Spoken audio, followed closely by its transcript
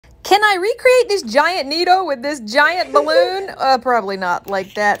Can I recreate this giant Needoh with this giant balloon? Probably not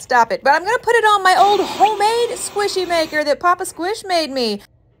like that. Stop it. But I'm going to put it on my old homemade squishy maker that Papa Squish made me.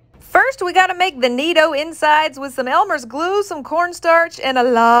 First, we got to make the Needoh insides with some Elmer's glue, some cornstarch, and a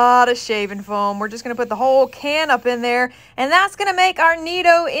lot of shaving foam. We're just going to put the whole can up in there, and that's going to make our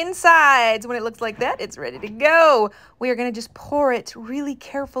Needoh insides. When it looks like that, it's ready to go. We are going to just pour it really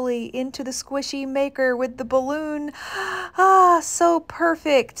carefully into the squishy maker with the balloon. Ah, so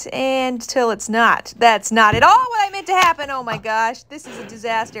perfect. And till it's not. That's not at all what I meant to happen. Oh my gosh, this is a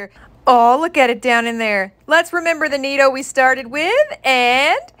disaster. Oh, look at it down in there. Let's remember the Needoh we started with,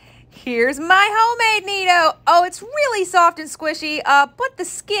 and here's my homemade Needoh. Oh, it's really soft and squishy, but the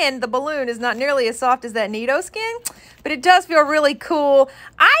skin, the balloon, is not nearly as soft as that Needoh skin, but it does feel really cool.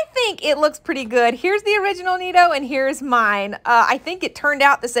 I think it looks pretty good. Here's the original Needoh, and here's mine. I think it turned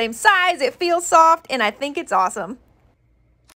out the same size. It feels soft, and I think it's awesome.